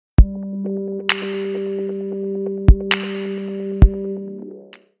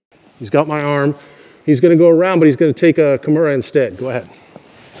He's got my arm. He's going to go around, but he's going to take a Kimura instead. Go ahead.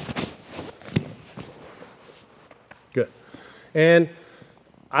 Good. And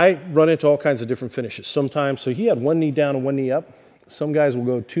I run into all kinds of different finishes sometimes. So he had one knee down and one knee up. Some guys will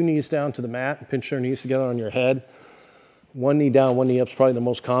go 2 knees down to the mat and pinch their knees together on your head. 1 knee down, 1 knee up is probably the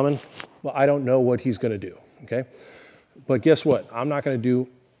most common. But I don't know what he's going to do, okay? But guess what? I'm not going to do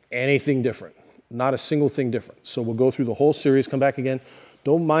anything different. Not a single thing different. So we'll go through the whole series, come back again.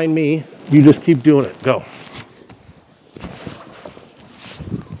 Don't mind me. You just keep doing it. Go.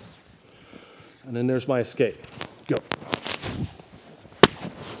 And then there's my escape. Go.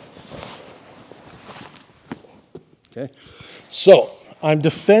 Okay. So I'm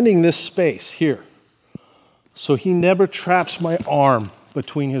defending this space here. So he never traps my arm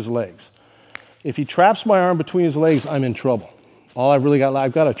between his legs. If he traps my arm between his legs, I'm in trouble. All I've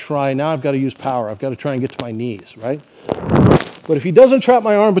got to try, now I've got to use power. I've got to try and get to my knees, right? But if he doesn't trap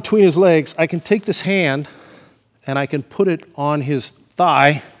my arm between his legs, I can take this hand and I can put it on his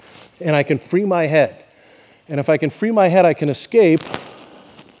thigh and I can free my head. And if I can free my head, I can escape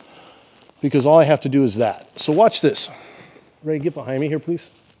because all I have to do is that. So watch this. Ray, get behind me here, please.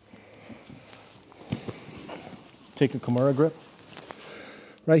 Take a Kimura grip.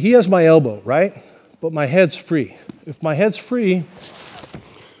 Right, he has my elbow, right? But my head's free. If my head's free,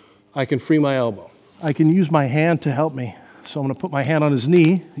 I can free my elbow. I can use my hand to help me. So I'm going to put my hand on his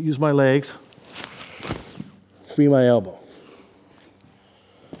knee, use my legs, free my elbow.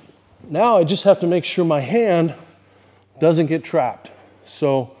 Now I just have to make sure my hand doesn't get trapped.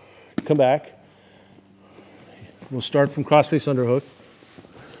 So come back. We'll start from crossface underhook.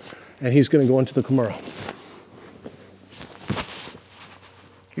 And he's going to go into the Kimura.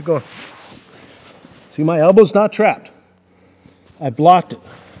 Keep going. See, my elbow's not trapped. I blocked it.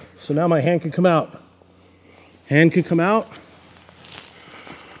 So now my hand can come out. Hand can come out.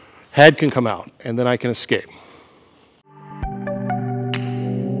 Head can come out. And then I can escape.